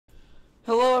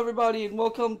Hello everybody and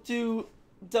welcome to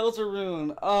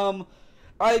Deltarune.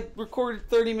 I recorded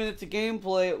 30 minutes of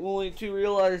gameplay only to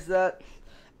realize that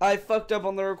I fucked up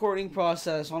on the recording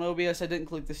process. On OBS I didn't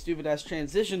click the stupid ass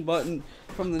transition button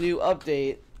from the new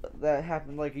update that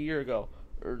happened like a year ago.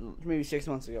 Or maybe 6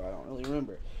 months ago, I don't really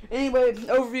remember. Anyway,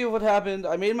 overview of what happened.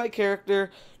 I made my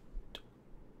character.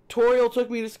 Toriel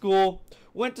took me to school.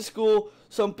 Went to school.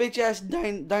 Some bitch ass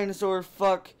dinosaur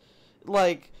fuck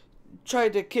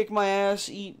tried to kick my ass,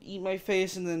 eat my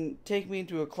face, and then take me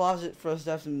into a closet for us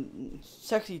to have some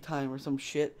sexy time or some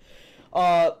shit.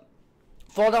 Fall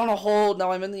down a hole.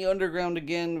 Now I'm in the underground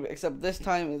again, except this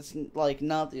time it's like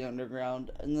not the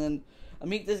underground. And then I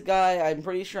meet this guy. I'm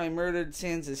pretty sure I murdered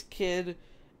Sans' kid,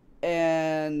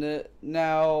 and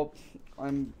now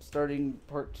I'm starting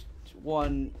part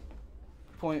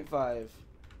 1.5.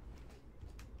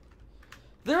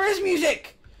 There is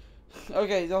music.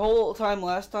 Okay, the whole time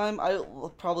last time,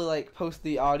 I'll probably post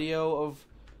the audio of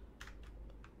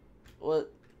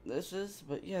what this is,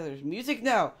 but yeah, there's music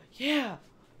now. Yeah,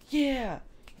 yeah,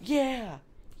 yeah,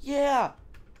 yeah.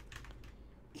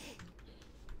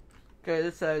 Okay,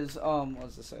 this says, what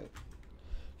does this say?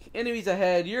 Enemies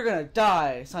ahead, you're gonna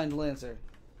die, signed Lancer.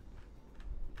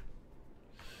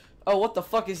 Oh, what the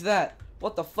fuck is that?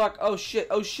 What the fuck? Oh shit,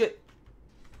 oh shit.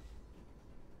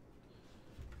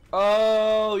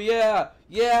 Oh, yeah,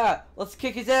 yeah, let's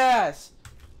kick his ass.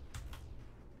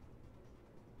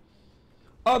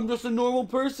 I'm just a normal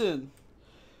person.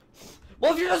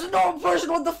 Well, if you're just a normal person,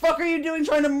 what the fuck are you doing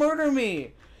trying to murder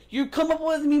me? You come up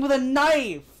with me with a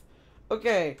knife.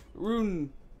 Okay,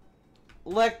 rune.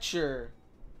 Lecture.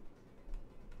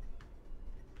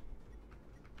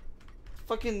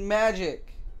 Fucking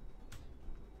magic.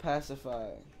 Pacify.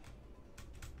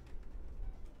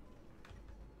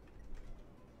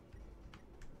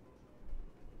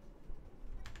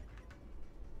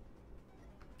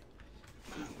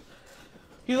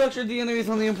 He lectured the enemies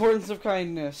on the importance of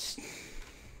kindness.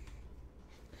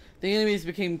 The enemies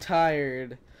became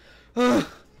tired. Well,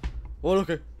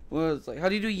 okay. Well, it's like, how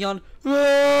do you do yawn?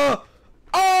 Ah!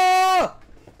 Ah!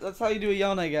 That's how you do a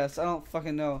yawn, I guess. I don't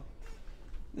fucking know.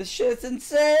 This shit's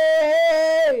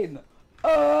insane!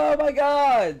 Oh my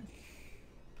god!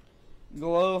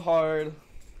 Glow hard.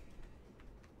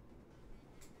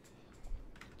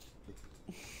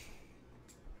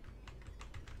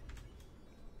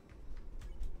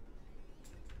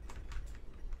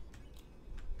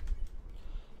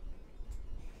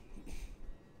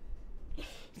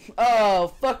 Oh,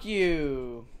 fuck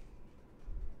you.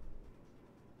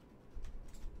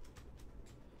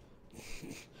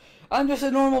 I'm just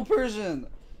a normal person.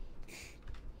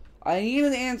 I need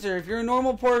an answer. If you're a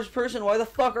normal person, why the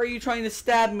fuck are you trying to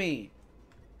stab me?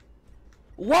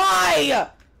 Why?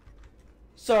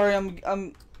 Sorry,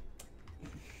 I'm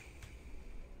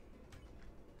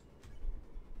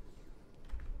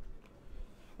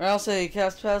or I'll say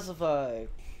cast pacify.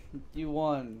 You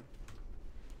won.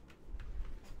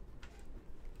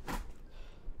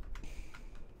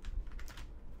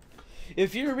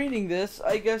 If you're reading this,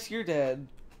 I guess you're dead.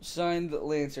 Signed,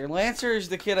 Lancer. Lancer is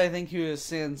the kid I think who is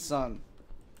Sans' son.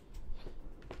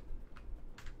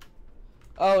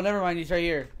 Oh, never mind. He's right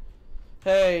here.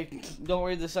 Hey, don't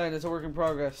read the sign. It's a work in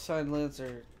progress. Signed,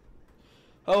 Lancer.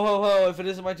 Ho, ho, ho. If it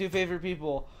isn't my two favorite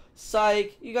people.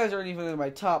 Psych. You guys aren't even in my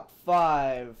top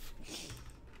 5.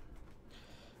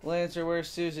 Lancer, where's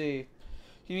Susie?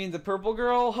 You mean the purple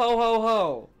girl? Ho, ho,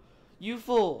 ho. You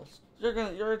fools.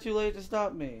 You're too late to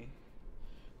stop me.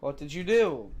 What did you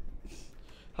do?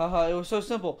 Haha, it was so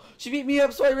simple. She beat me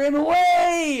up, so I ran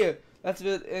away! That's a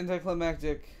bit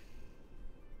anticlimactic.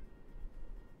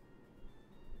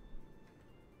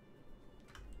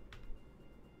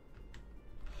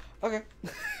 Okay.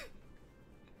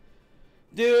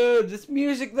 Dude, this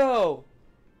music though!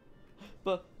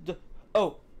 But,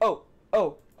 oh,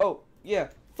 yeah,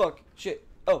 fuck, shit,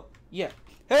 oh, yeah.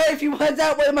 Hey, if you head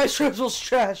that way, my strips will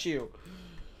trash you!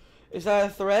 Is that a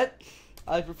threat?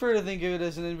 I prefer to think of it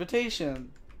as an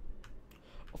invitation.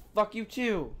 Oh, fuck you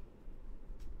too.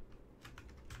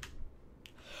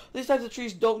 These types of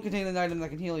trees don't contain an item that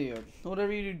can heal you.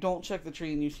 Whatever you do, don't check the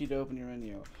tree and use C to open your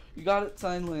menu. You got it,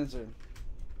 signed, Lancer.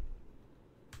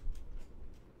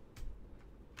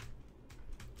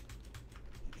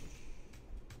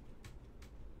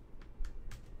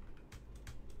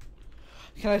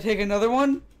 Can I take another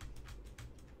one?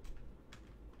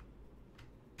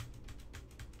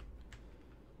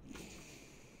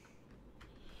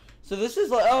 So this is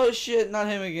like, oh shit, not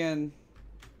him again.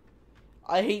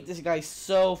 I hate this guy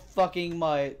so fucking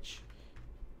much.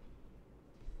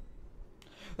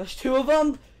 There's 2 of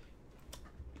them?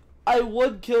 I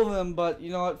would kill them, but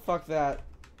you know what? Fuck that.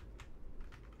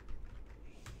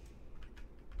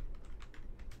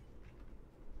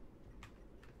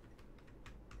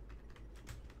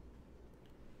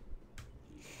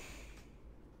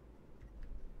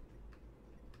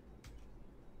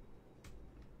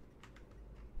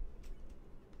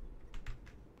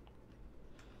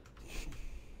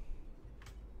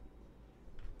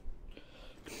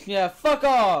 Yeah, fuck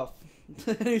off!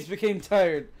 He became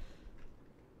tired.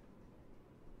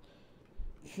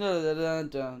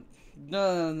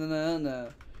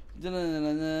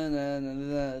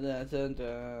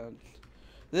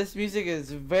 This music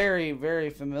is very, very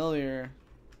familiar.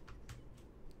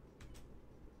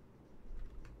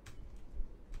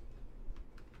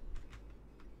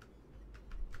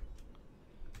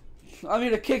 I'm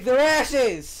here to kick their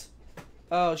asses!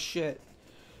 Oh shit.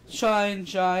 Shine,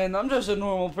 shine. I'm just a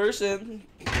normal person.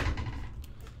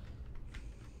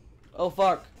 Oh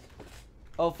fuck.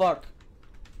 Oh fuck.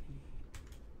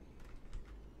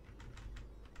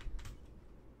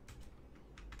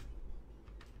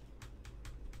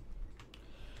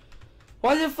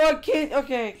 Why the fuck can't...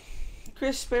 Okay.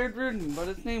 Chris spared Rudin, but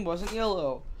his name wasn't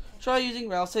yellow. Try using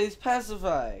Ralsei's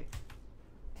Pacify.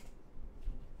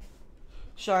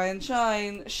 Shine,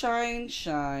 shine, shine,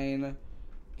 shine.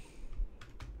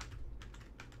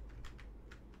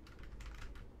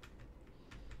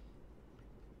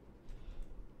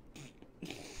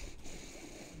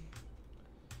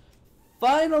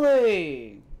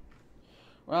 Finally!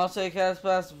 Ralsei cast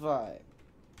Pacify.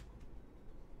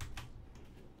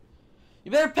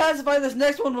 You better pacify this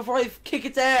next one before I kick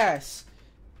its ass.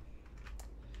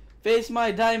 Face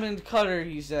my diamond cutter,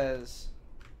 he says.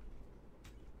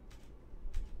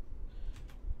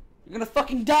 You're gonna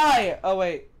fucking die! Oh,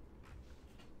 wait.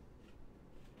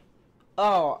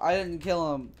 Oh, I didn't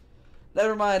kill him.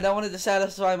 Never mind, I wanted to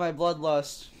satisfy my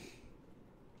bloodlust.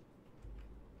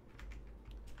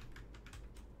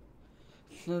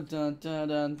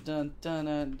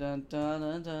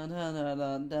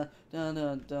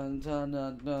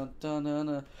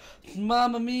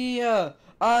 Mamma mia!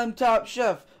 I'm top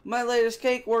chef. My latest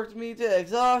cake worked me to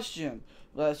exhaustion.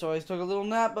 Last always took a little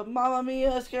nap, but mamma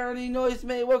mia, a scary noise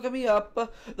may woke me up.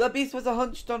 The beast was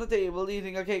hunched on a table,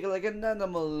 eating a cake like an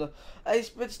animal. I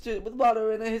spritzed it with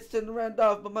water and I hissed and ran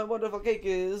off, but my wonderful cake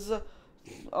is...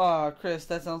 Aw, Chris,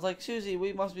 that sounds like Susie.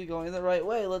 We must be going the right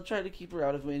way. Let's try to keep her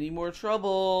out of any more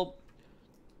trouble.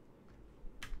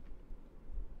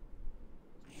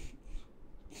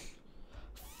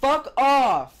 Fuck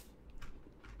off!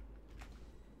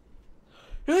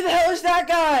 Who the hell is that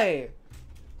guy?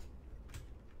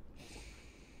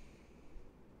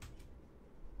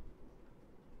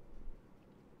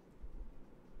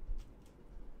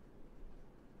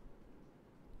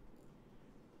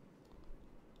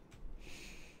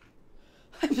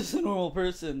 I'm just a normal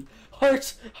person.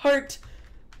 Heart, heart.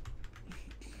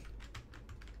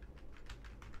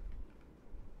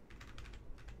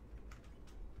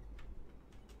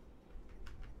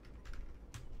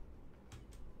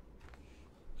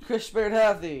 Chris spared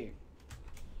Hathy.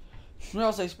 Or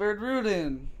else I spared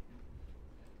Rudin.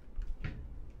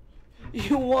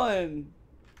 You won.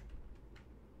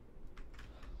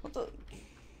 What the?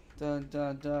 Dun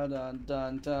dun dun dun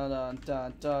dun dun dun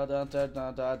dun dun dun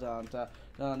dun dun dun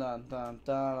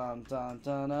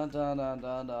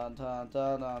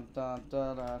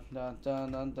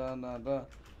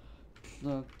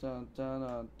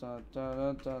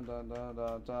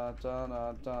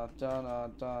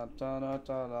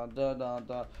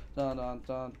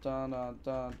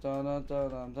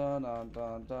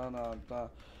dun.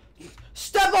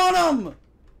 Step on him!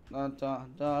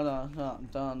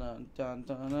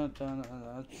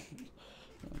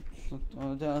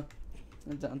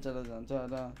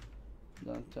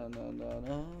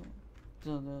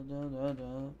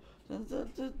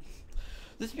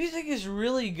 This music is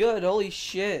really good, holy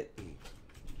shit.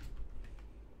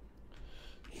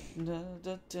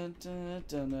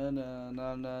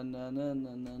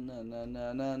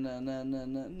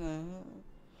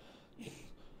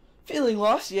 Feeling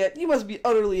lost yet? You must be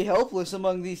utterly helpless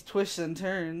among these twists and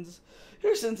turns.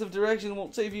 Your sense of direction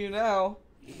won't save you now.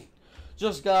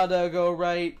 Just gotta go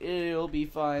right, it'll be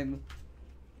fine.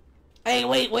 Hey,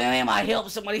 wait, where am I?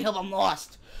 Help, somebody help, I'm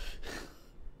lost.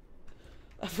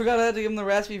 I forgot I had to give him the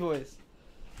raspy voice.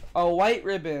 A white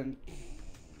ribbon.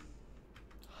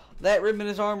 That ribbon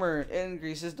is armor. It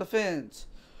increases defense.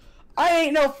 I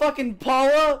ain't no fucking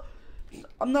Paula.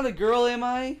 I'm not a girl, am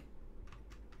I?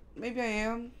 Maybe I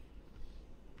am.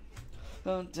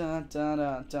 Oh,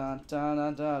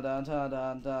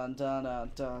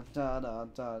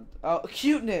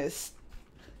 cuteness.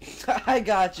 I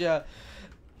gotcha.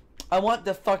 I want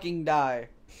to fucking die.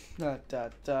 Da, da,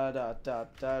 da, da, da,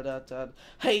 da, da, da.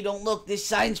 Hey, don't look. This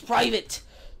sign's private.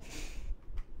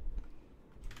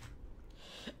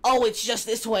 Oh, it's just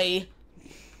this way.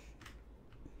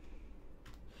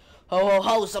 Ho, ho,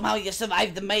 ho. Somehow you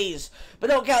survived the maze. But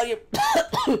don't count your...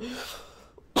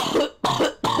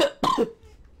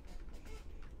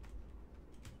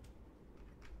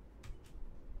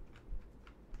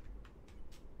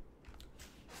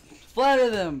 Flatter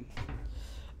them.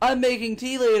 I'm making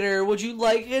tea later. Would you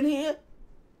like any?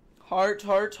 Heart,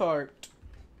 heart, heart.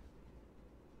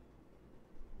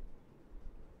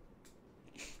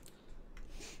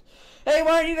 Hey,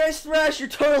 why aren't you guys thrash? You're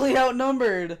totally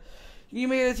outnumbered. You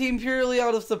made a team purely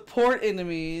out of support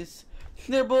enemies.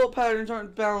 Their bullet patterns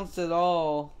aren't balanced at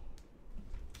all.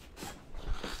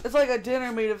 It's like a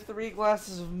dinner made of 3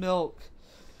 glasses of milk.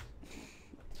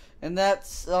 And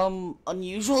that's,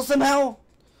 unusual somehow?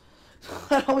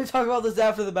 I always talk about this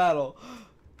after the battle.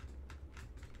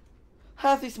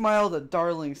 Hathy smiled a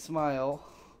darling smile.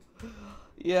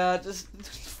 Yeah, just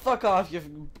fuck off,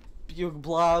 you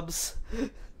blobs.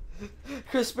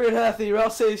 Chris spared Hathy,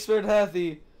 Ralph say spared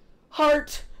Hathy.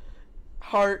 Heart.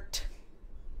 Heart.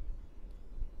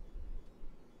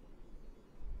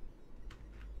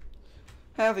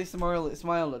 Hathy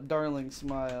smiled a darling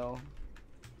smile.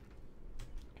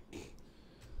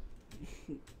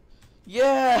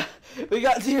 Yeah! We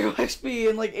got 0 XP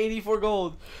and like 84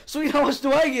 gold. Sweet, how much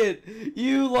do I get?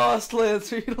 You lost,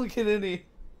 Lancer. You don't get any.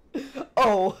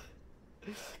 Oh.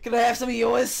 Can I have some of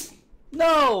yours?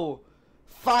 No!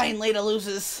 Fine, Leda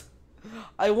loses.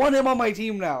 I want him on my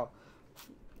team now.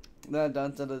 Dun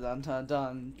dun dun dun dun dun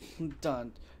dun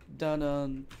dun dun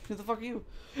dun. Who the fuck are you?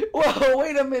 Whoa,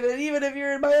 wait a minute. Even if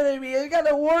you're my enemy, I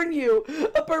gotta warn you.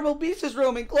 A purple beast is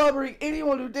roaming, clobbering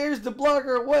anyone who dares to block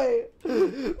our way.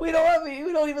 We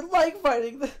don't even like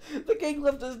fighting. The gang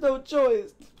left us no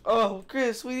choice. Oh,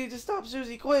 Chris, we need to stop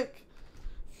Susie quick.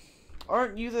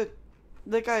 Aren't you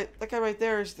that guy right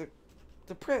there is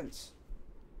the prince?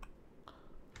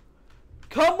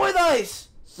 Come with us!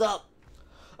 Sup?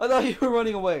 I thought you were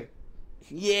running away.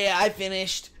 Yeah, I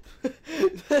finished.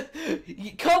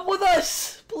 Come with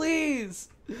us, please.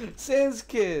 Sans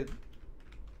kid.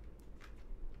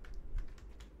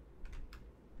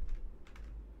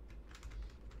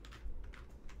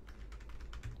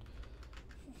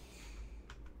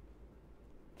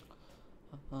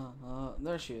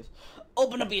 There she is.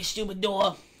 Open up your stupid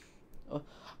door.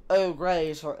 Oh,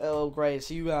 Grace. Oh,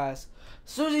 Grace, you guys.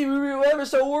 Susie, we were ever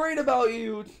so worried about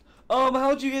you.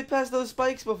 How'd you get past those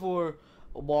spikes before?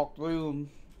 I walked through them.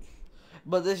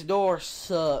 But this door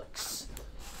sucks.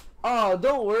 Oh,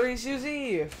 don't worry,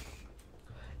 Susie.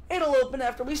 It'll open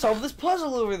after we solve this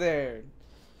puzzle over there.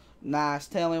 Nice.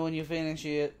 Tell me when you finish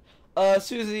it.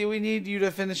 Susie, we need you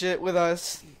to finish it with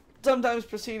us. Sometimes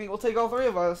proceeding will take all 3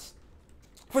 of us.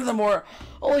 Furthermore,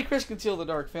 only Chris can seal the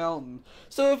Dark Fountain.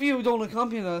 So if you don't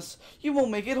accompany us, you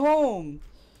won't make it home.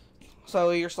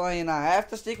 So you're saying I have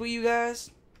to stick with you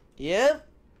guys? Yep.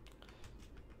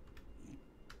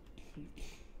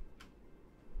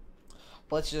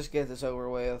 Let's just get this over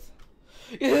with.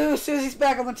 Yeah, Susie's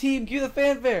back on the team. Cue the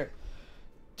fanfare.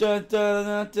 Dun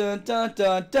dun dun dun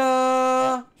dun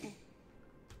dun.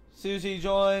 Susie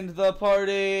joined the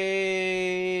party.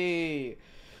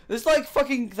 This is like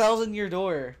fucking 1,000-Year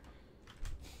Door.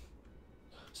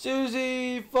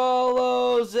 Susie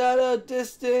follows at a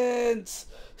distance,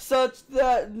 such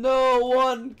that no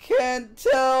one can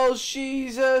tell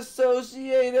she's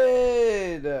associated.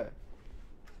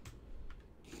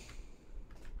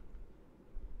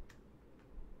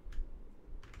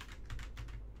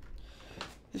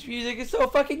 This music is so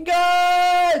fucking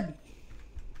good!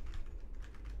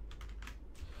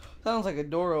 Sounds like a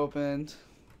door opened.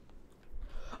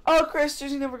 Oh, Chris,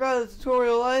 Susie never got a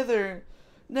tutorial either.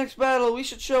 Next battle, we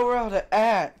should show her how to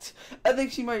act. I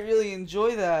think she might really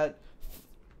enjoy that.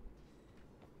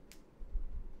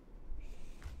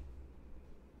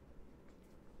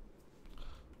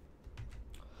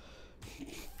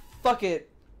 Fuck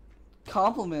it.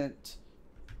 Compliment.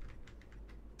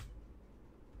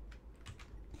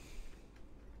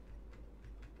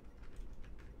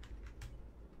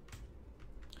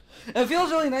 It feels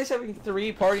really nice having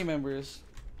 3 party members.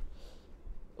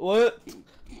 What?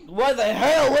 What the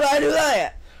hell would I do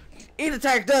that? It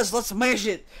attacked us. Let's smash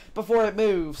it before it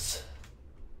moves.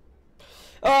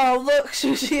 Oh, look,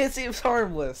 Sushi, it seems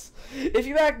harmless. If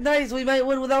you act nice, we might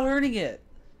win without hurting it.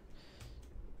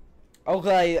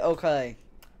 Okay, okay.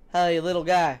 Hey, little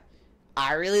guy.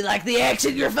 I really like the X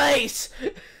in your face.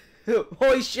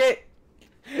 Holy shit.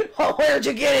 Oh, where'd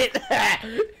you get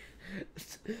it?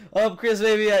 Chris,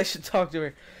 maybe I should talk to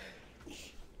her.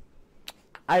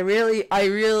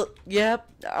 Yep.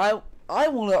 I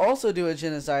want to also do a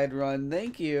genocide run.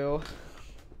 Thank you.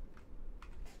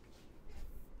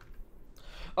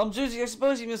 Susie, I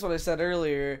suppose you missed what I said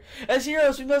earlier. As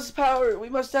heroes, we must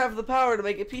have the power to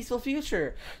make a peaceful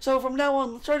future. So from now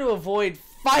on, let's try to avoid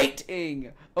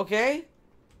fighting. Okay?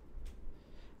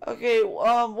 Okay,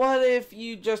 what if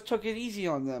you just took it easy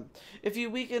on them? If you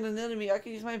weaken an enemy, I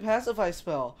can use my pacify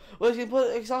spell, which can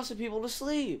put exhausted people to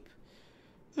sleep.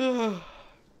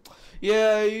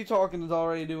 Yeah, you talking is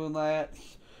already doing that.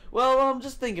 Well,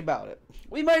 just think about it.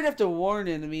 We might have to warn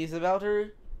enemies about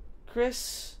her,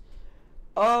 Chris.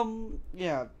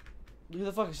 Yeah. Who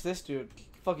the fuck is this dude?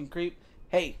 Fucking creep.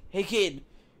 Hey kid,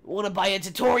 wanna buy a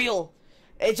tutorial?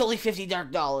 It's only $50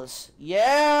 dark dollars.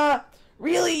 Yeah?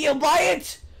 Really? You'll buy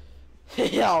it?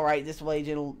 Alright, this way,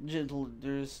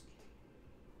 gentlers.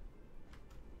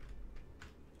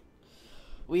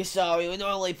 We're sorry, we're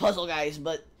normally puzzle guys,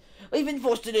 but we've been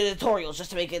forced to do tutorials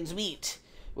just to make ends meet.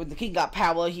 When the king got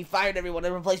power, he fired everyone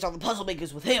and replaced all the puzzle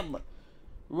makers with him.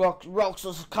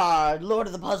 Roxas card, Lord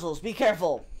of the Puzzles, be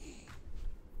careful.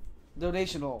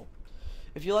 Donational.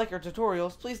 If you like our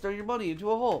tutorials, please throw your money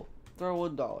into a hole. Throw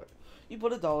 $1. You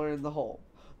put $1 in the hole.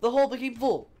 The hole became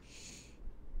full.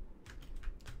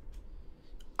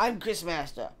 I'm Chris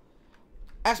Master.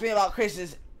 Ask me about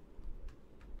Chris's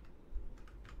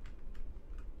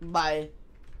by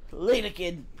later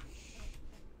kid.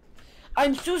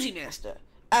 I'm Susie Master.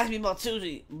 Ask me about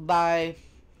Susie by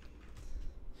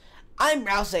I'm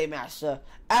Rouse Master.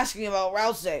 Asking about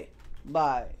Rouse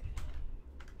by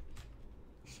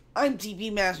I'm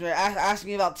TP Master.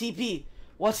 Asking about TP.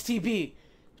 What's TP?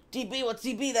 TP, what's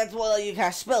TP? That's what you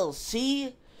cast spells.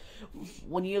 See?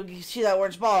 When you see that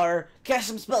orange bar, cast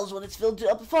some spells when it's filled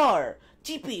up far.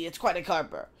 TP, it's quite a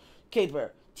caper.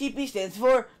 TP stands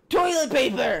for toilet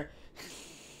paper.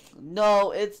 No,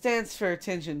 it stands for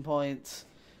attention points.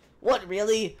 What,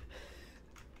 really?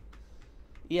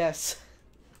 Yes.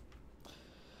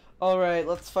 Alright,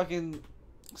 let's fucking...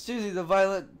 Susie, the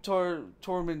violent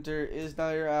tormentor, is now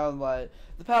your ally.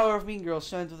 The power of Mean Girls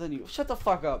shines within you. Shut the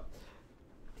fuck up.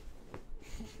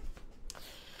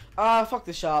 Fuck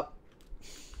the shop.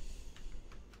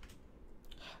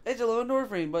 It's a low door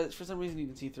frame, but for some reason you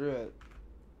can see through it.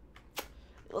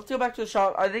 Let's go back to the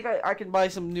shop. I think I can buy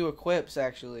some new equips,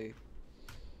 actually.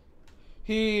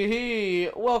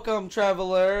 Welcome,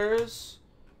 travelers.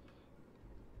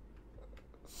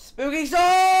 Spooky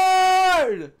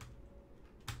sword!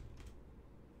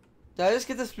 Did I just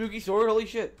get the spooky sword? Holy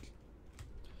shit.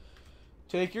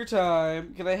 Take your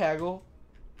time. Can I haggle?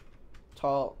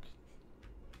 Talk.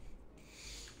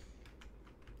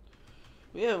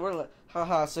 Yeah, we're like,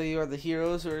 haha, so you are the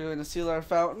heroes who are going to seal our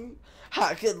fountain?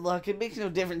 Ha, good luck. It makes no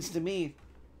difference to me.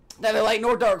 Neither light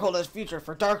nor dark hold us future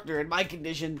for darker in my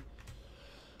condition.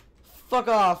 Fuck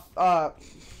off,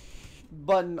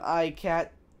 button eye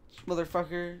cat,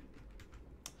 motherfucker.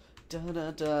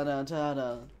 Dun-na, dun-na,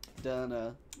 dun-na,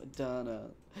 dun-na, dun-na,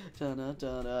 dun-na,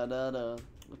 dun-na, dun-na,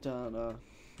 dun-na,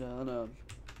 dun-na.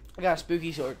 I got a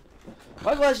spooky sword.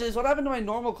 My question is, what happened to my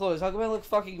normal clothes? How come I look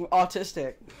fucking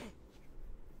autistic?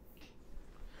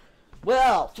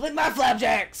 Well, split my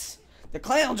flapjacks! The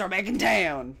clowns are back in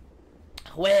town.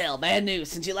 Well, bad news.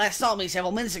 Since you last saw me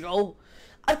several minutes ago,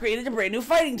 I've created a brand new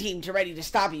fighting team ready to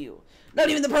stop you. Not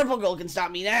even the purple girl can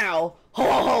stop me now. Ho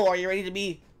ho ho, are you ready to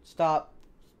be... Stop.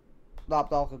 Stop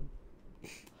talking.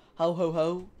 Ho ho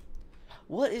ho.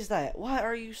 What is that? Why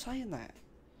are you saying that?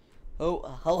 Ho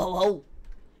ho ho ho.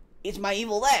 It's my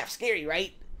evil laugh. Scary,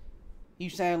 right? You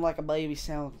sound like a baby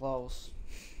Santa Claus.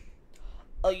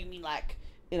 Oh, you mean like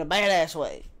in a badass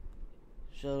way?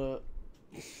 Shut up.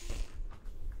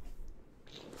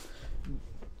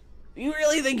 You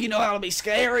really think you know how to be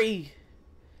scary?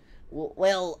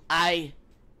 Well,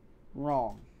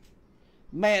 wrong.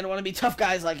 Man, want to be tough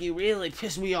guys like you really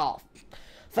piss me off.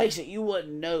 Face it, you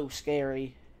wouldn't know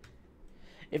scary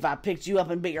if I picked you up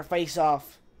and bit your face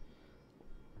off.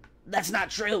 That's not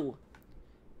true.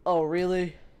 Oh,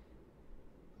 really?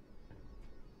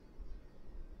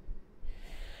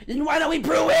 Then why don't we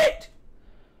prove it?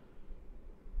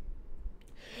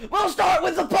 We'll start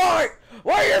with the part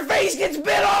where your face gets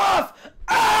bit off!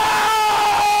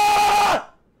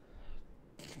 Ah!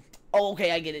 Oh,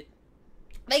 okay, I get it.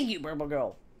 Thank you, Purple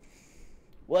Girl.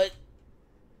 What?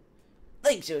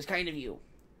 Thanks, it was kind of you.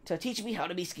 To teach me how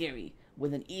to be scary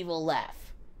with an evil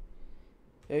laugh.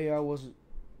 Hey, I wasn't.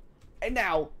 And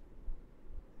now,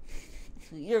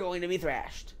 you're going to be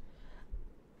thrashed.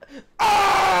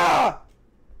 Ah!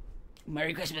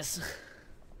 Merry Christmas.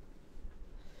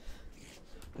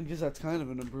 I guess that's kind of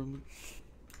an improvement.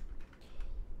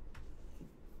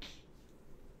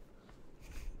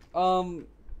 Um.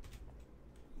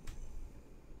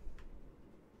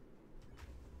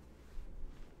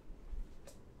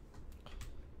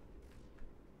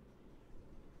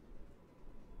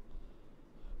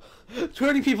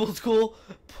 20 people at school.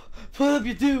 Put up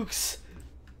your dukes.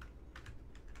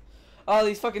 Oh,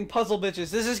 these fucking puzzle bitches.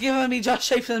 This is giving me just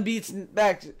shapes and beats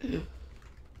back.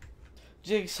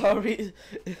 Jigsaw.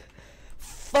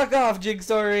 Fuck off,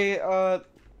 Jigsaw.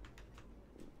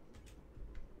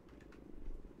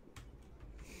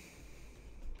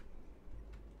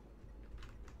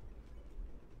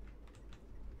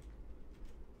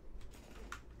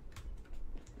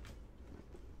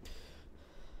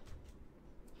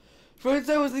 Friends,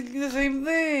 I was thinking the same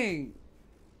thing.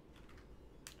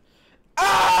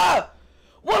 Ah!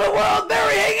 What a world,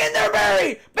 Barry! Hang in there,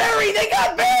 Barry! Barry, they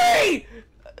got Barry!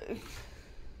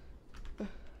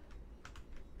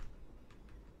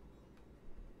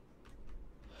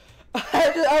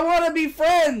 I want to be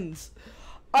friends.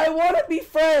 I want to be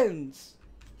friends.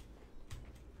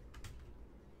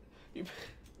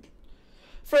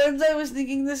 Friends, I was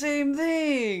thinking the same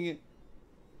thing.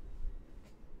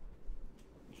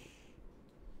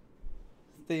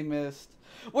 They missed.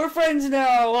 We're friends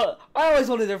now. I always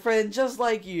wanted a friend just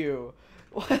like you.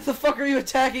 Why the fuck are you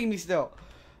attacking me still?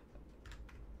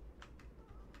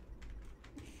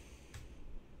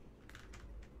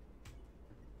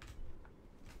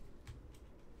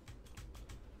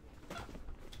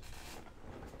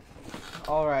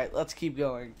 Alright, let's keep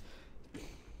going.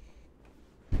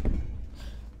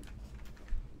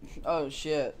 Oh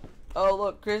shit. Oh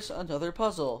look, Chris, another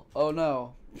puzzle. Oh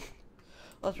no.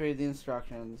 Let's read the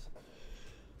instructions.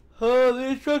 Oh, the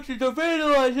instructions are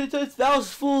vandalized. It's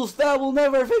those fools that will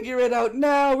never figure it out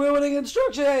now. Ruining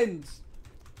instructions.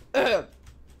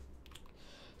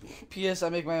 P.S. I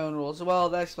make my own rules. Well,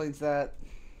 that explains that.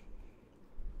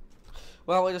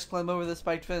 Well, we just climb over the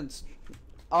spiked fence.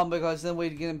 Because then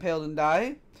we'd get impaled and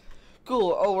die.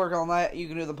 Cool. I'll work on that. You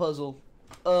can do the puzzle.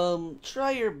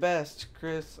 Try your best,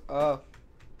 Chris.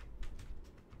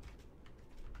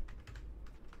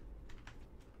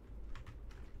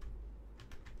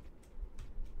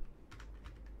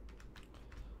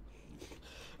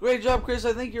 Great job, Chris.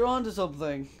 I think you're onto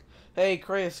something. Hey,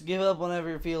 Chris, give up whenever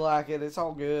you feel like it. It's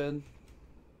all good.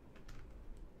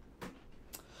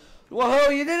 Whoa,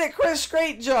 you did it, Chris.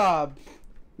 Great job.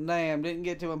 Damn, didn't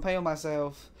get to impale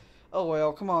myself. Oh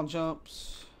well, come on,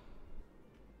 chumps.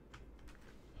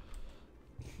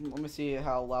 Let me see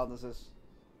how loud this is.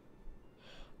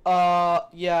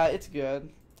 Yeah, it's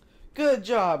good. Good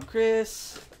job,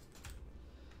 Chris.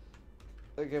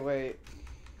 Okay, wait.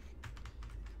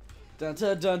 Dun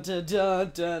dun dun dun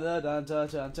dun dun dun dun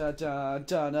dun dun dun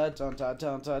dun dun dun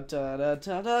dun dun dun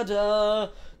dun dun.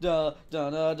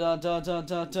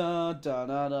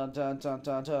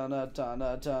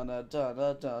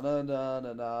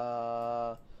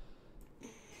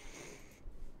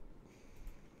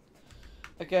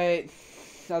 Okay,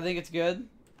 I think it's good.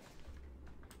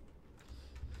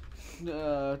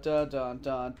 Dun dun dun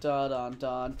dun dun dun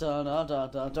dun dun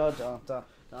dun dun dun dun.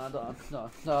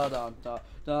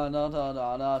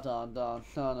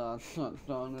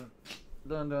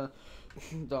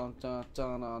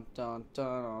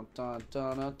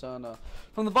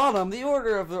 From the bottom, the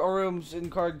order of the rooms in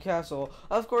Card Castle.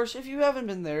 Of course, if you haven't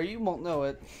been there, you won't know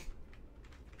it.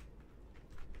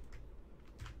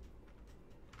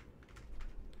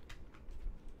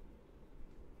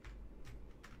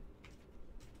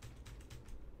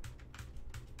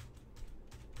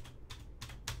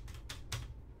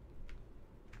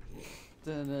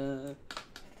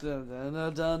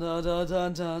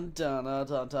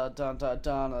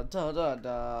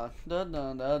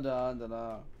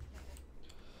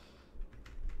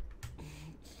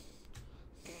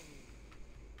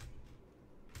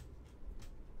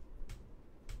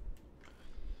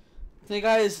 Hey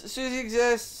guys, Susie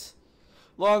exists.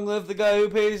 Long live the guy who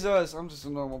pays us. I'm just a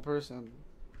normal person.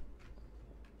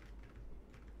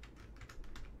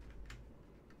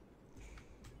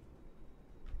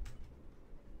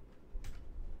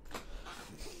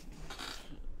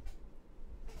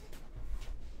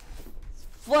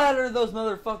 Flatter those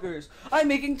motherfuckers. I'm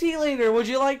making tea later. Would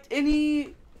you like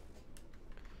any?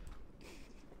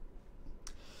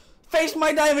 Face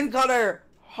my diamond cutter.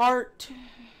 Heart.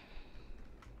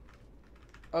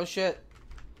 Oh shit.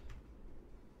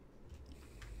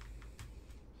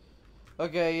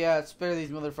 Okay, yeah, spare these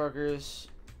motherfuckers.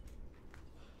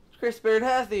 Chris spared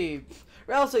Hathy.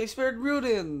 Ralsei spared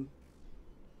Rudin.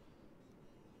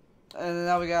 And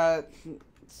now we got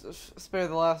spare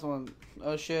the last one.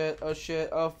 Oh shit, oh shit,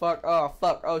 oh fuck,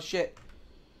 oh shit.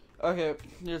 Okay,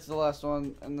 here's the last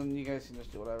one, and then you guys can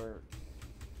just do whatever.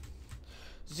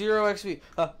 0 XP.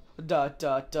 Da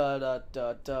da da da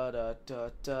da da da da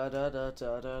da da da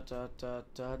da da da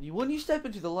da. When you step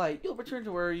into the light, you'll return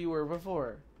to where you were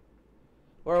before.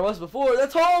 Where I was before.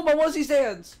 That's home. On Wussy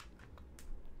Stands.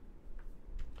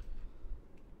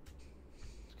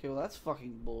 Okay, well that's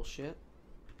fucking bullshit.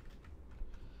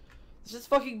 This is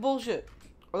fucking bullshit.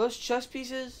 Are those chess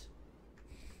pieces?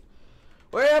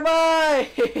 Where am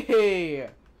I?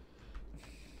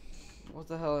 What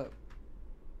the hell?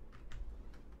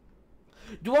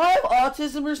 Do I have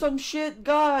autism or some shit?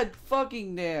 God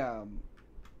fucking damn.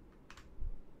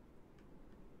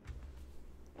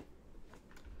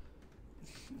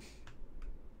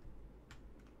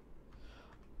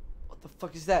 What the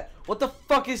fuck is that? What the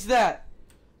fuck is that?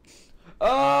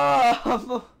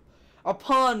 Oh, a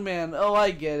pawn man. Oh,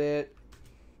 I get it.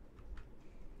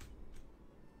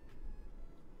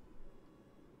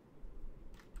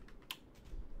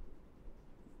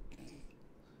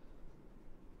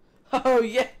 Oh,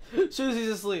 yeah. Susie's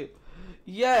asleep.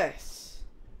 Yes.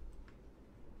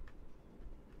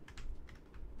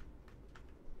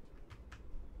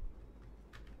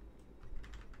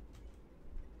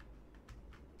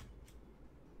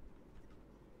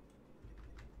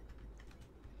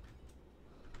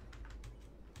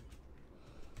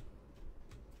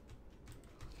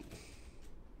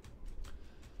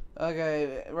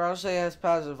 Okay, Rouse has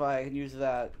pacify. I can use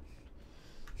that.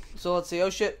 So let's see. Oh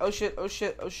shit, oh shit, oh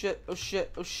shit, oh shit, oh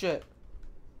shit, oh shit.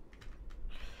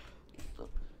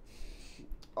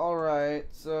 Alright,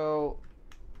 so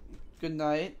good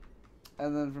night.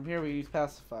 And then from here we use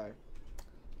pacify.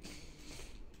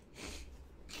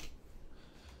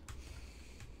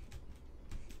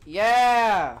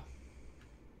 Yeah!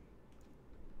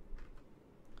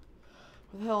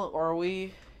 Where the hell are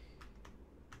we?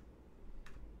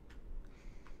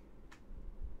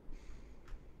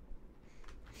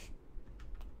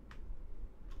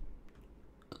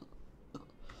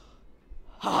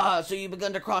 Haha, so you've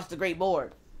begun to cross the Great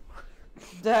Board.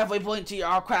 The halfway point to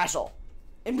our castle.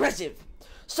 Impressive.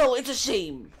 So it's a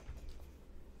shame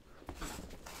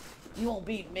you won't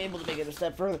be able to make it a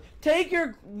step further. Take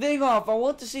your thing off. I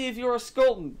want to see if you're a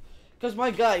skeleton. Because my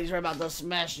guys are about to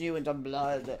smash you into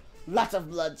blood. Lots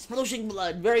of blood. Splooshing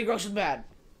blood. Very gross and bad.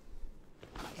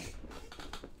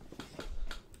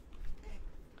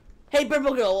 Hey,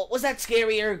 Purple Girl, was that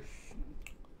scarier?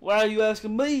 Why are you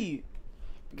asking me?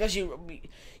 Because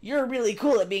you're really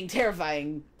cool at being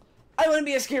terrifying. I want to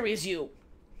be as scary as you.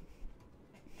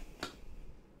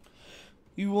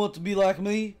 You want to be like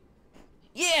me?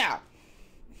 Yeah!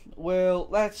 Well,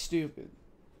 that's stupid.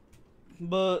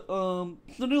 But,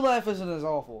 the new life isn't as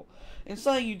awful. And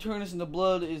saying you turn us into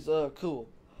blood is, cool.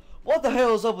 What the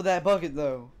hell is up with that bucket,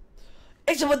 though?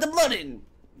 It's to put the blood in!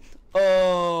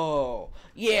 Oh.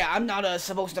 Yeah, I'm not,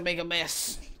 supposed to make a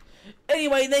mess.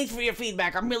 Anyway, thanks for your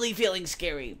feedback. I'm really feeling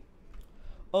scary.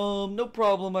 No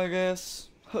problem, I guess.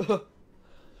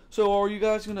 So, are you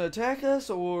guys gonna attack us,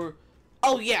 or...?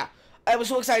 Oh, yeah. I was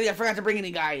so excited I forgot to bring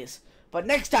any guys. But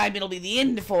next time, it'll be the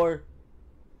end for...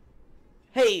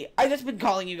 Hey, I've just been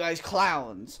calling you guys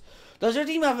clowns. Does your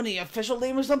team have any official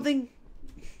name or something?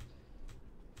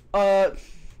 Then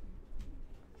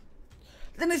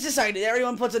it's decided.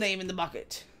 Everyone puts a name in the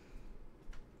bucket.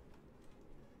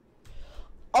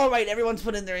 Alright, everyone's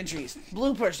put in their entries.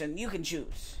 Blue person, you can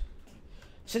choose.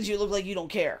 Since you look like you don't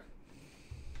care.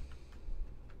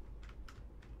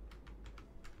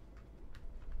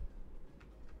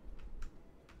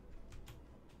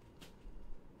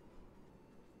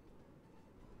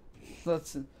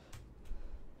 Let's...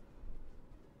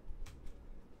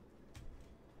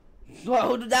 Well,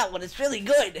 who did that one? It's really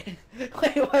good. wait,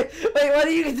 why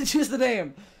do you get to choose the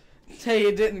name? Hey,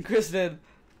 you didn't, Chris did.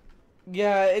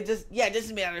 Yeah, it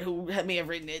doesn't matter who may have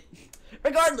written it.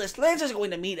 Regardless, Lancer's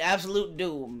going to meet absolute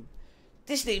doom.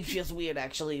 This name feels weird,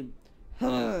 actually.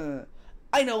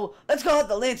 I know, let's call it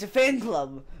the Lancer Fan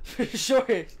Club, for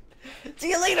short. See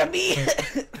you later, me!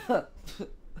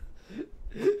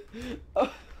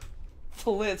 Oh, the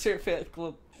Lancer Fan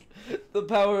Club. The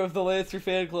power of the Lancer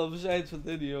Fan Club shines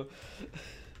within you.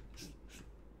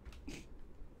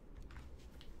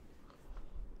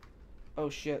 Oh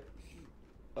shit.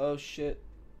 Oh shit.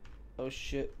 Oh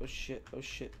shit. Oh shit. Oh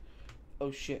shit.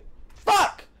 Oh shit.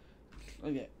 Fuck!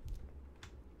 Okay.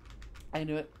 I can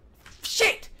do it.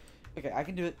 Shit! Okay, I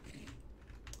can do it.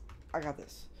 I got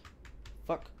this.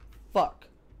 Fuck. Fuck.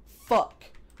 Fuck.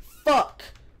 Fuck.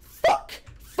 Fuck.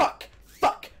 Fuck.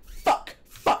 Fuck. Fuck.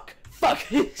 Fuck. Fuck.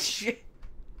 Shit.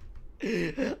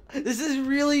 This is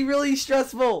really, really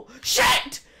stressful.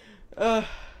 Shit! God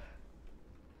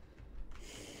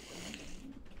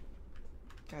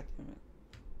damn it.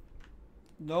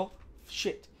 No.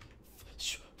 Shit.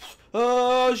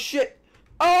 Oh, shit.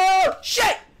 Oh,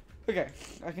 shit! Okay,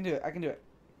 I can do it. I can do it.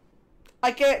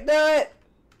 I can't do it!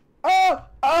 Oh!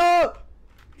 Oh!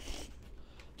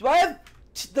 Do I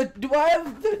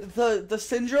have the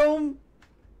syndrome?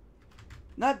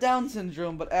 Not Down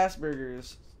syndrome, but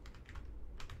Asperger's.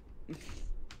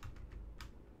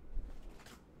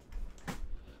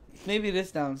 Maybe it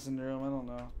is Down syndrome, I don't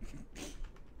know.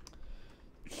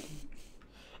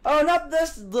 Oh, not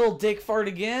this little dick fart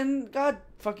again. God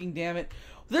fucking damn it.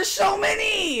 There's so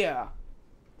many!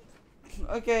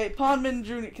 Okay, Pondman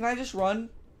Jr. Can I just run?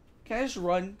 Can I just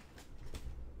run?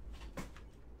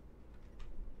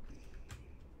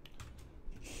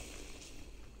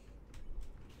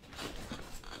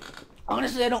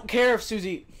 Honestly, I don't care if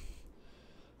Susie...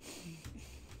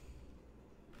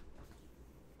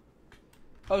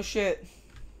 Oh shit.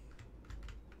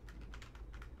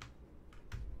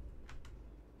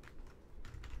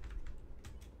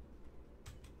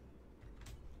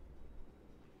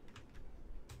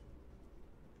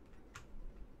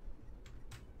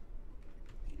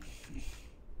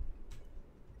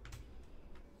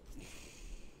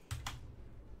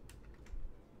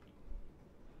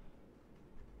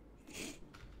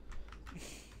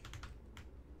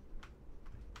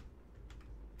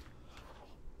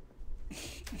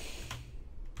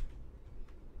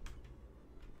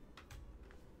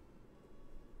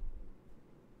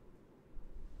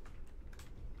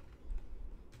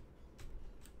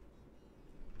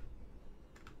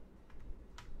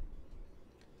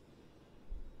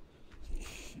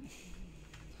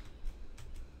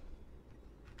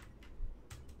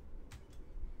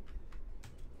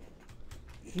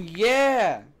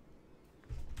 Yeah!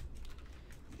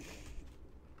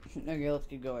 Okay, let's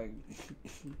keep going.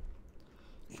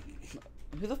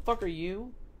 Who the fuck are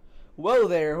you? Whoa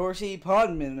there, horsey.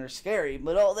 Pondmen are scary,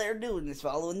 but all they're doing is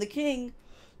following the king.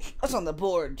 Us on the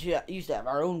board used to have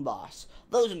our own boss.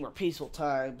 Those were peaceful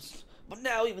times. But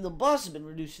now even the boss has been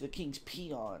reduced to the king's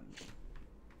peon.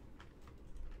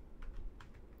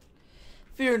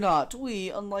 Fear not, we,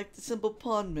 unlike the simple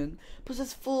pondmen,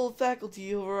 possess full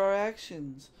faculty over our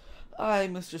actions. I,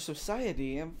 Mr.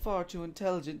 Society, am far too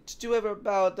intelligent to ever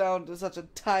bow down to such a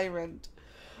tyrant.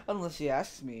 Unless he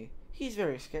asks me. He's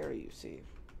very scary, you see.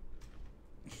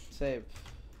 Save.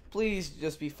 Please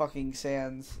just be fucking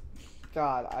Sans.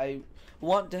 God, I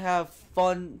want to have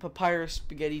fun papyrus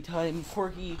spaghetti time.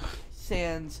 Quirky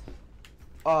Sans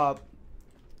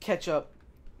ketchup.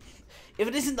 If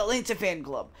it isn't the Lancer fan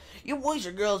club, you boys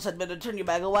or girls had better turn your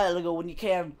back a while ago when you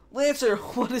can. Lancer,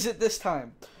 what is it this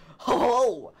time? Ho ho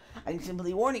ho! I'm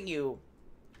simply warning you.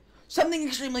 Something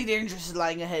extremely dangerous is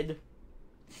lying ahead.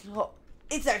 Oh,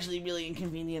 it's actually really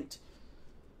inconvenient.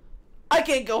 I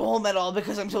can't go home at all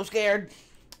because I'm so scared.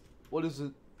 What is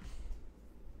it?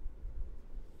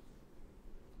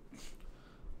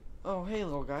 Oh, hey,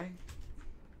 little guy.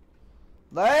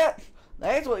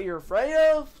 That's what you're afraid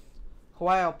of?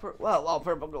 Wow, well,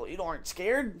 Purple Girl, you aren't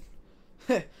scared?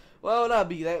 Why would I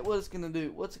be that? What's it gonna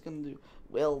do? What's it gonna do?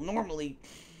 Well, normally...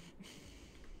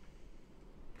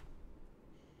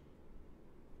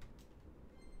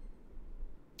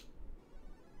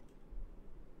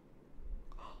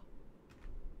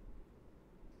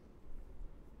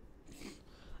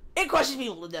 It crushes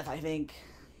people to death, I think.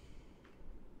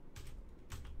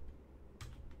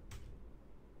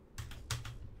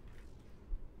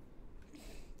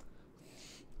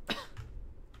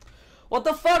 What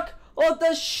the fuck? What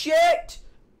the shit?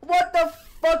 What the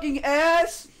fucking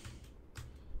ass?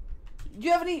 Do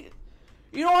you have any...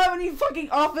 You don't have any fucking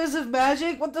offensive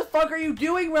magic? What the fuck are you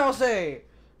doing, Rouse?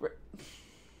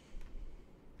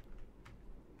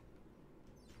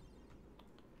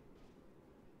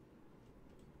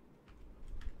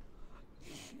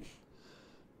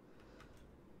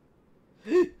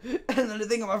 Another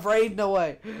thing, I'm afraid? No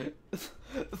way.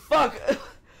 Fuck.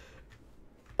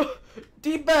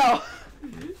 Deep bow.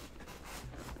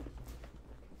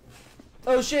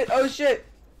 Oh shit, oh shit.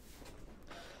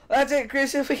 That's it,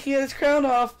 Chris. If we can get his crown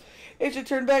off, it should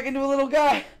turn back into a little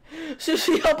guy. Should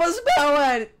she help us bow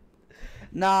at it?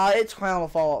 Nah, its crown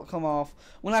will come off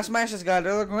when I smash this guy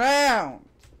to the ground.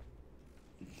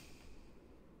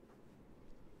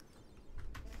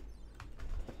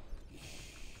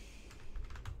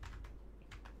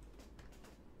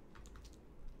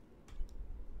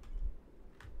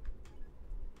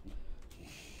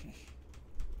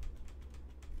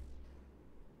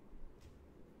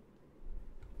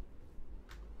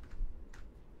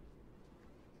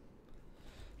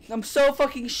 I'm so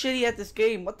fucking shitty at this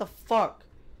game. What the fuck?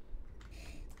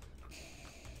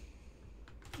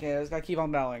 Okay, I just gotta keep on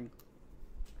bowing.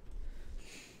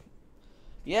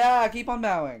 Yeah, keep on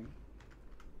bowing.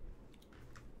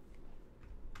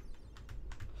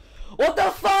 What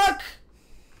the fuck?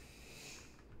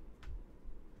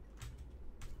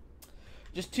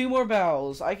 Just 2 more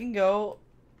bows. I can go.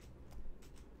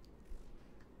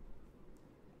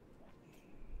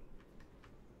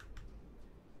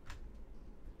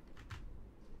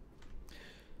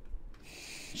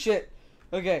 Shit.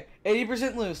 Okay,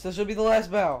 80% loose. This will be the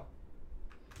last bow.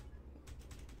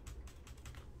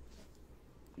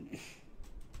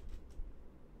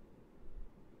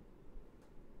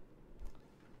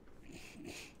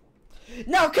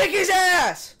 Now kick his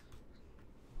ass!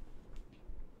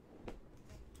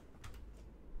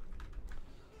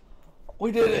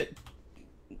 We did it.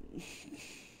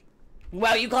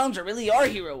 Wow, you clowns really are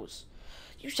heroes.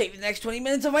 You saved the next 20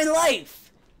 minutes of my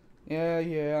life.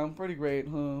 Yeah, I'm pretty great,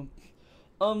 huh?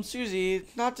 Susie,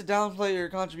 not to downplay your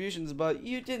contributions, but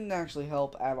you didn't actually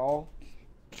help at all.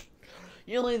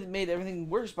 You only made everything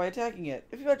worse by attacking it.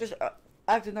 If you had just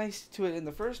acted nice to it in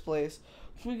the first place,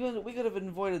 we could have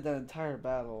avoided that entire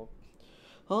battle.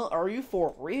 Huh? Are you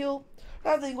for real?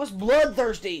 That thing was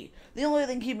bloodthirsty. The only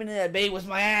thing keeping it at bay was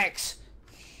my axe.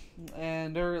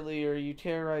 And earlier, you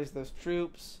terrorized those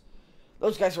troops.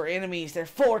 Those guys were enemies. They're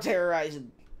for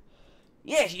terrorizing.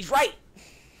 Yeah, she's right.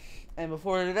 And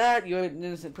before that, you ate an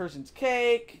innocent person's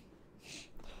cake.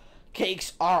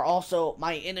 Cakes are also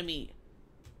my enemy.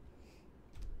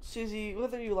 Susie,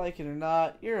 whether you like it or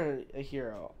not, you're a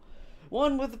hero.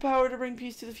 One with the power to bring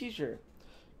peace to the future.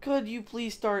 Could you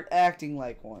please start acting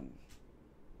like one?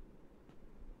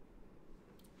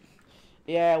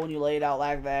 Yeah, when you lay it out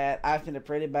like that, I've been a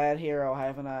pretty bad hero,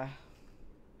 haven't I?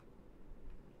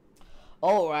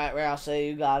 Alright, I'll say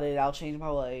you got it. I'll change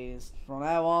my ways. From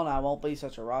now on, I won't be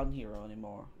such a rotten hero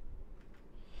anymore.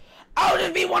 I'll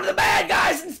just be one of the bad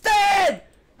guys instead!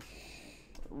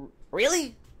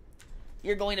 Really?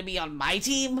 You're going to be on my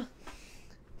team?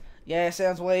 Yeah, it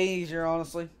sounds way easier,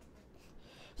 honestly.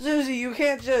 Susie, you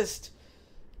can't just...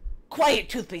 Quiet,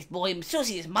 toothpaste boy.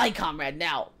 Susie is my comrade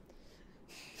now.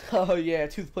 Oh yeah,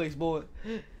 toothpaste boy.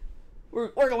 We're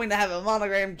going to have a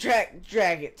monogram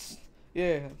jackets.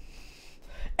 Yeah.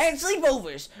 And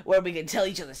sleepovers, where we can tell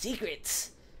each other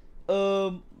secrets.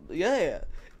 Yeah.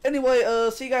 Anyway,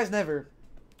 see you guys never.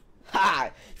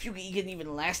 Ha! If you can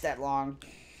even last that long.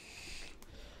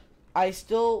 I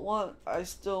still want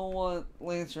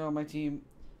Lancer on my team.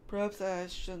 Perhaps I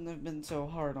shouldn't have been so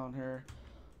hard on her.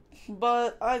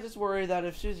 But I just worry that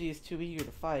if Susie is too eager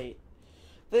to fight,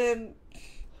 then,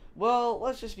 well,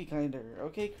 let's just be kind to her,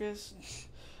 okay, Chris?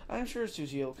 I'm sure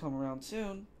Susie will come around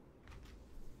soon.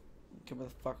 Okay, where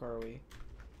the fuck are we?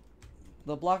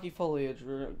 The blocky foliage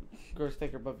grows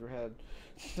thicker above your head.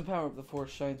 The power of the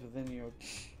Force shines within you.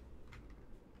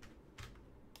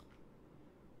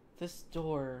 This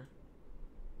door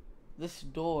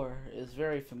is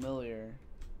very familiar.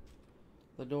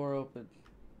 The door opened.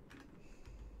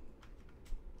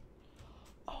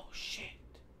 Oh shit.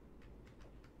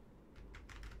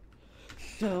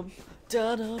 Dum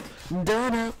da dum da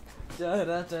da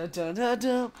da da da da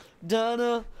da da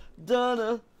da da da da dum da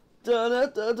da da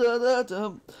da da da da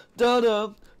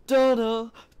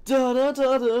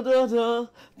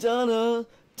da da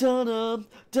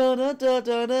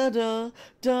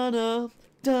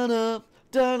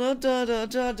da da da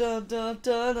da da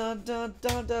da da da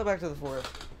da da. Back to the forest.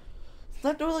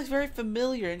 That door looks very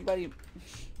familiar. Anybody?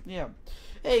 Yeah.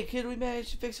 Hey kid, we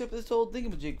managed to fix up this old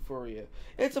thingamajig for you.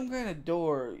 It's some kind of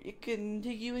door. It can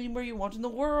take you anywhere you want in the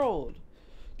world.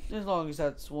 As long as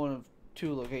that's one of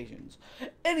 2 locations.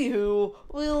 Anywho,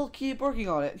 we'll keep working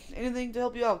on it. Anything to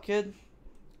help you out, kid?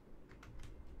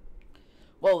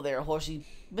 Whoa there, horsey.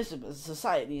 Mr.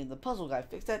 Society and the puzzle guy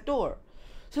fixed that door.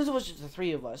 Since it was just the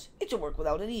 3 of us, it should work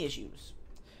without any issues.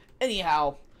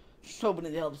 Anyhow, hoping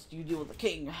it helps you deal with the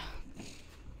king.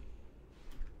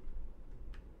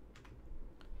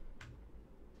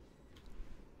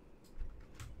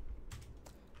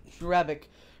 Rabbik,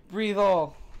 breathe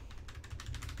all.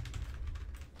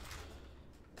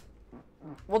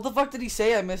 What the fuck did he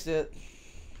say? I missed it.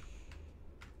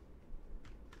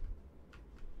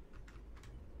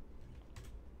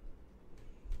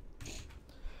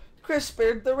 Chris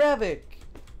spared the Rabbik.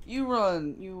 You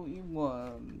run. You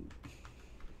won.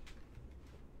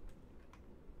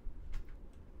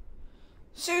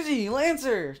 Susie,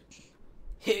 Lancer.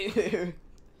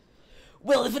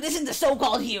 Well, if it isn't the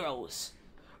so-called heroes.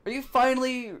 Are you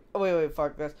finally... Oh, wait,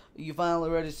 fuck this. Are you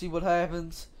finally ready to see what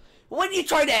happens? When you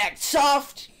try to act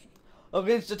soft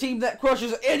against a team that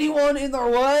crushes anyone in their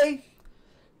way?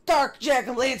 Dark Jack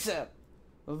and Lancer.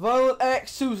 Violet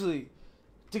Axe Susie.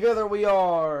 Together we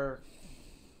are...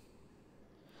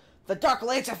 The Dark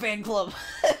Lancer fan club.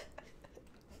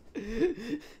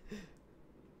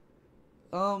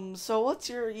 So what's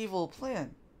your evil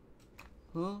plan?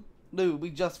 Huh? No,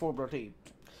 we just formed our team.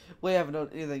 We haven't done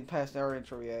anything past our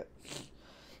intro yet.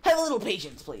 Have a little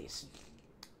patience, please.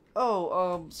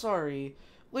 Oh, sorry.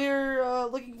 We're,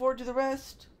 looking forward to the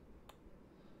rest?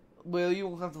 Well, you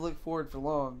won't have to look forward for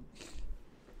long.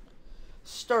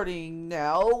 Starting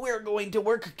now, we're going to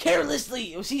work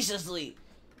carelessly, ceaselessly,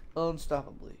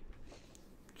 Unstoppably.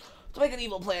 to make an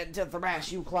evil plan to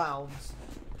thrash you clowns.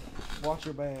 Watch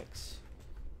your backs.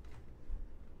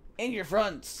 And your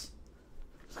fronts.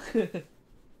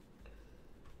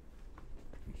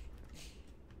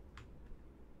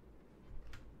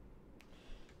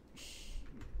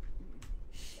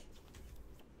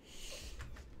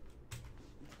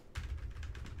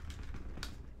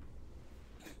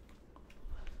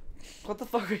 What the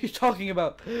fuck are you talking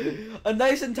about? A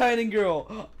nice and tiny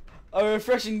girl. A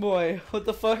refreshing boy. What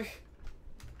the fuck?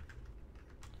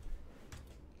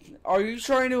 Are you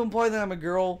trying to imply that I'm a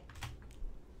girl?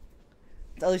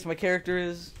 At least my character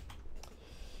is.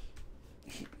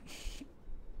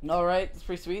 Alright, that's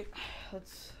pretty sweet.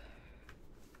 Let's...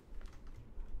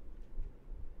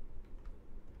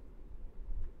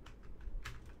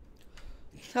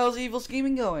 How's evil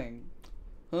scheming going?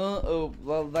 Oh,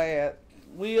 well, that.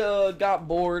 We, got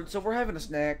bored, so we're having a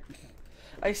snack.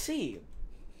 I see.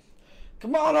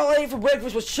 Come on, all I ate for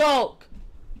breakfast was chalk.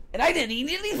 And I didn't eat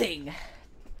anything.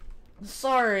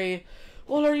 Sorry.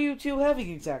 What are you two having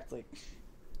exactly?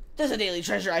 There's a daily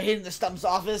treasure I hid in the stump's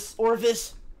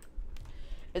orifice.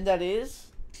 And that is?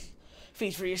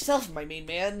 Feast for yourself, my main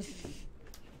man.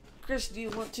 Chris, do you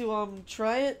want to,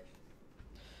 try it?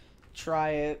 Try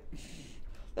it.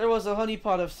 There was a honey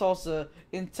pot of salsa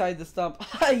inside the stump.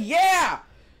 Yeah!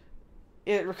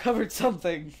 It recovered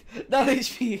something. Not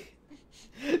HP.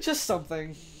 Just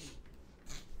something.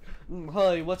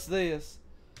 Hi, what's this?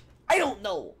 I don't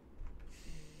know.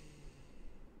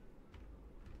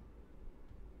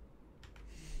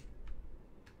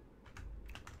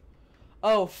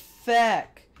 Oh,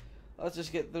 feck. Let's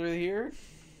just get through here.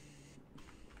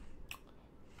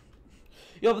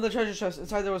 You open the treasure chest.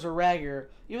 Inside there was a ragger.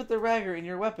 You put the ragger in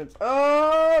your weapons.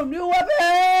 Oh, new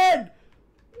weapon!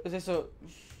 Is this so?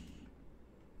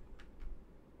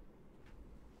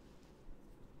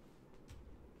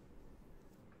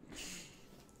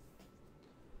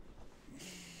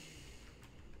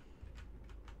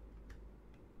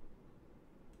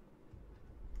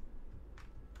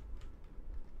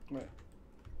 Wait.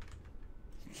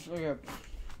 Okay.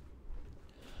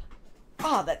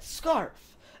 Ah, that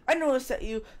scarf. I noticed that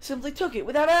you simply took it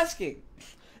without asking.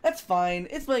 That's fine.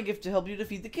 It's my gift to help you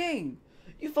defeat the king.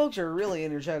 You folks are really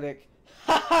energetic.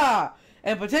 Ha ha!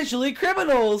 And potentially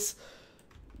criminals!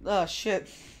 Ah, shit.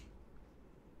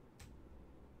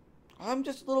 I'm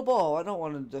just a little ball. I don't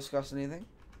want to discuss anything.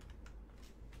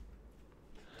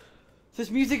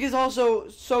 This music is also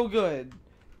so good.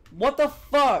 What the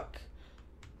fuck?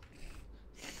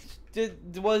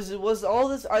 Was all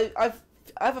this? I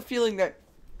have a feeling that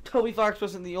Toby Fox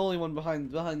wasn't the only one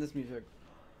behind this music.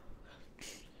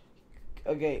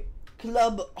 Okay,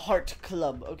 Club Heart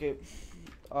Club. Okay,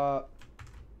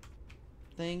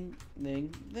 thing.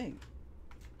 Hey,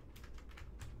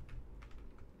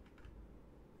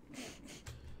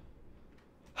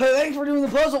 thanks for doing the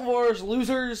puzzle for us,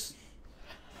 losers.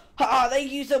 Ah,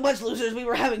 thank you so much, losers. We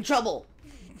were having trouble.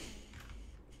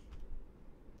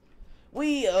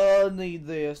 We need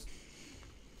this.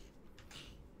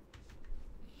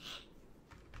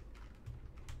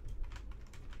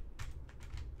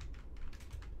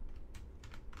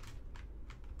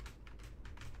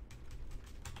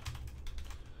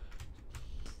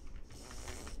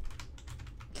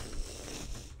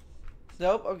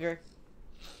 Nope, okay.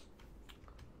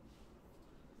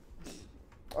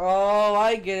 Oh,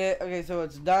 I get it. Okay, so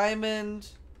it's diamond.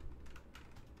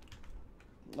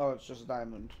 Oh, it's just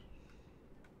diamond.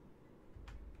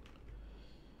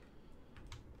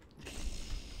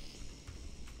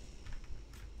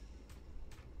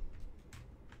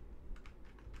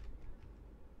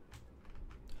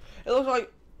 It looks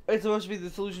like it's supposed to be the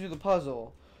solution to the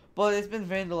puzzle, but it's been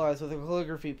vandalized with a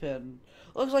calligraphy pen.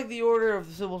 Looks like the order of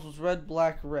the symbols was red,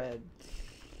 black, red.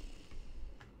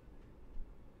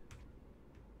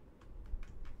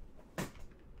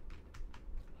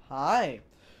 Hi.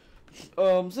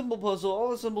 Symbol puzzle. All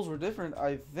the symbols were different,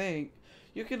 I think.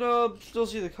 You can, still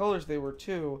see the colors they were,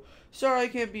 too. Sorry I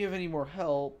can't be of any more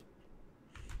help.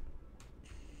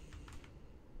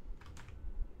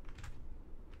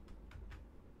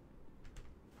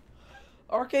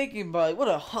 Arcade Game Boy, what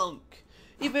a hunk.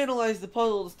 You've analyzed the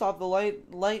puzzle to stop the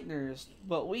lightners,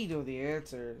 but we know the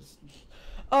answers.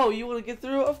 Oh, you want to get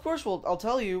through? Of course, I'll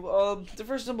tell you. The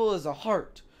first symbol is a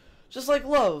heart, just like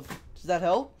love. Does that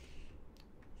help?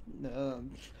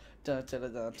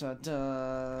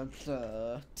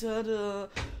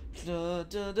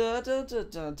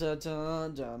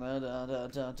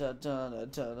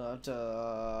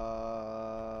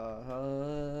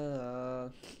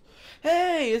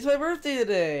 Hey, it's my birthday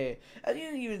today! And you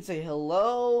didn't even say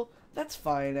hello? That's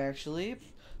fine, actually.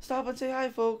 Stop and say hi,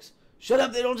 folks. Shut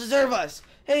up, they don't deserve us!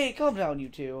 Hey, calm down, you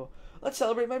two. Let's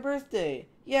celebrate my birthday.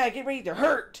 Yeah, get ready to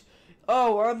hurt!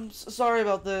 Oh, I'm sorry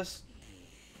about this.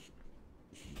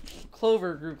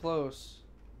 Clover grew close.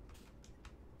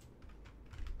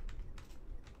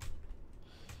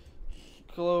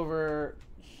 Clover.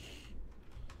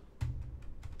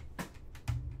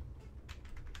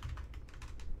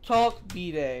 Talk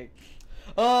B-Day.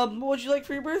 What would you like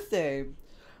for your birthday?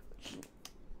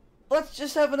 Let's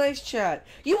just have a nice chat.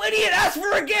 You idiot, ask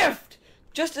for a gift!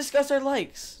 Just discuss our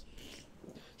likes.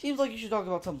 Seems like you should talk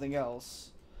about something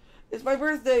else. It's my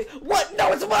birthday. What?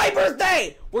 No, it's my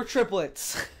birthday! We're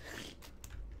triplets.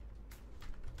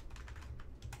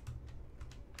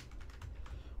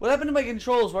 What happened to my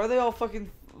controls? Why are they all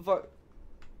fucking...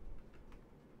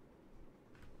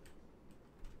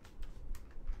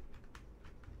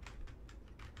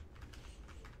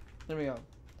 There we go.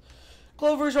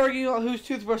 Clover's arguing about whose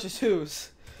toothbrush is whose.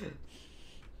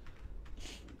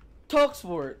 Talk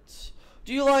sports.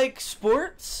 Do you like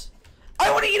sports? I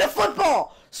want to eat a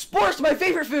football! Sports, my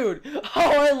favorite food! Oh,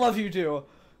 I love you too.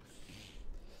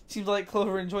 Seems like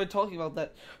Clover enjoyed talking about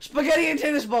that. Spaghetti and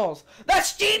tennis balls!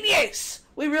 That's genius!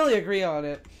 We really agree on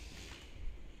it.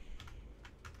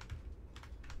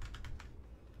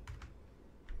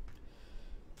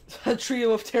 A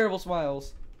trio of terrible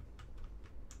smiles.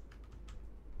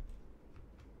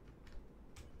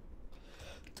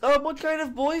 What kind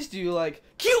of boys do you like?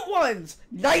 Cute ones!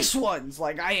 Nice ones,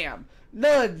 like I am.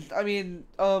 None. I mean,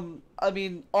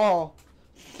 all.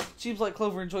 Seems like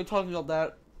Clover enjoyed talking about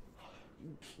that.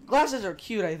 Glasses are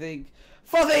cute, I think.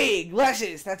 Fluffy!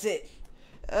 Glasses, that's it.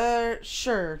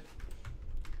 Sure.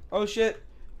 Oh shit.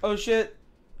 Oh shit.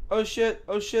 Oh shit.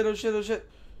 Oh shit. Oh shit. Oh shit.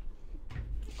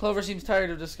 Clover seems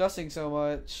tired of discussing so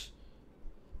much.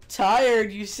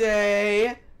 Tired, you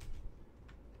say?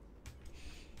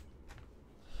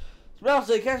 Ralph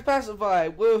said, can't pacify.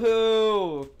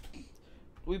 Woohoo!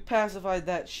 We pacified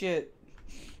that shit.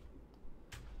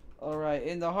 Alright,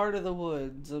 in the heart of the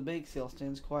woods, a bake sale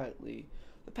stands quietly.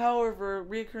 The power of a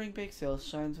reoccurring bake sale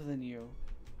shines within you.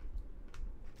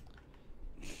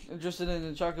 Interested in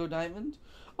a Choco Diamond?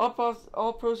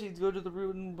 All proceeds go to the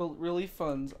Ruin Relief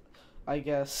Funds, I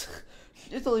guess.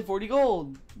 It's only 40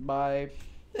 gold. Bye.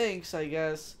 Thanks, I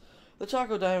guess. The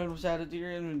Choco Diamond was added to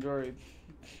your inventory.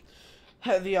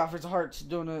 The offers hearts,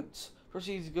 donuts.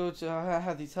 Proceeds go to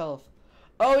Hathy's health.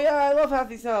 Oh yeah, I love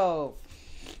Hathy's health.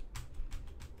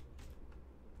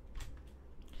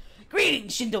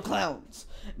 Greetings, Shindo clowns.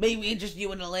 May we interest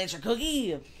you in a Lancer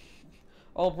cookie?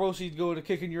 All proceeds go to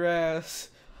kicking your ass.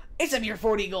 It's a mere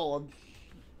 40 gold.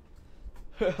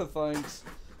 Thanks.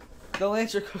 The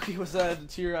Lancer cookie was added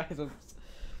to your items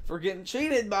for getting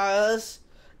cheated by us.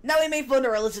 Now we may fund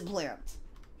our illicit plans.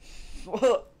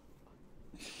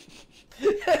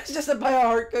 It's just a buy a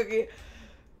heart cookie.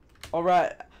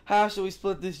 Alright, how shall we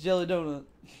split this jelly donut?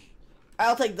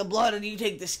 I'll take the blood and you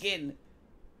take the skin.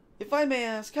 If I may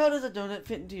ask, how does a donut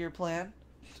fit into your plan?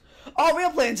 All real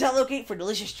plans allocate for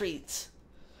delicious treats.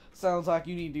 Sounds like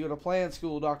you need to go to plan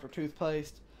school, Dr.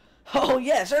 Toothpaste. Oh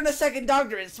yes, earn a second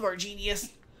doctorate, smart genius.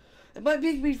 It might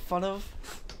make me fun of.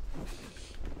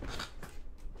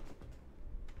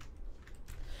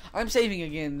 I'm saving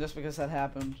again just because that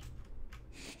happened.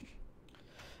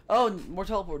 Oh, more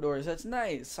teleport doors. That's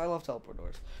nice. I love teleport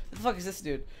doors. What the fuck is this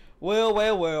dude? Well,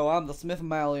 well, well. I'm the Smith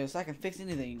Malleus. I can fix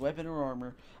anything, weapon or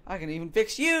armor. I can even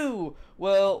fix you.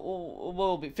 Well,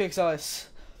 we'll fix us.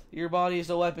 Your body is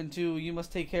a weapon too. You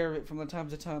must take care of it from time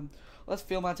to time. Let's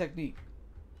feel my technique.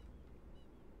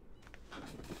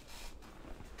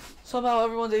 Somehow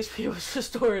everyone's HP was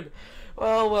restored.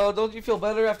 Well, don't you feel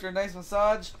better after a nice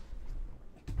massage?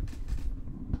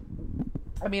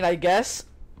 I mean, I guess.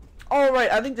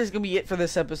 Alright, I think this is going to be it for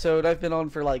this episode. I've been on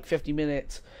for like 50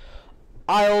 minutes.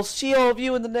 I'll see all of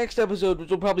you in the next episode, which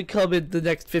will probably come in the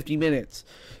next 50 minutes.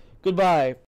 Goodbye.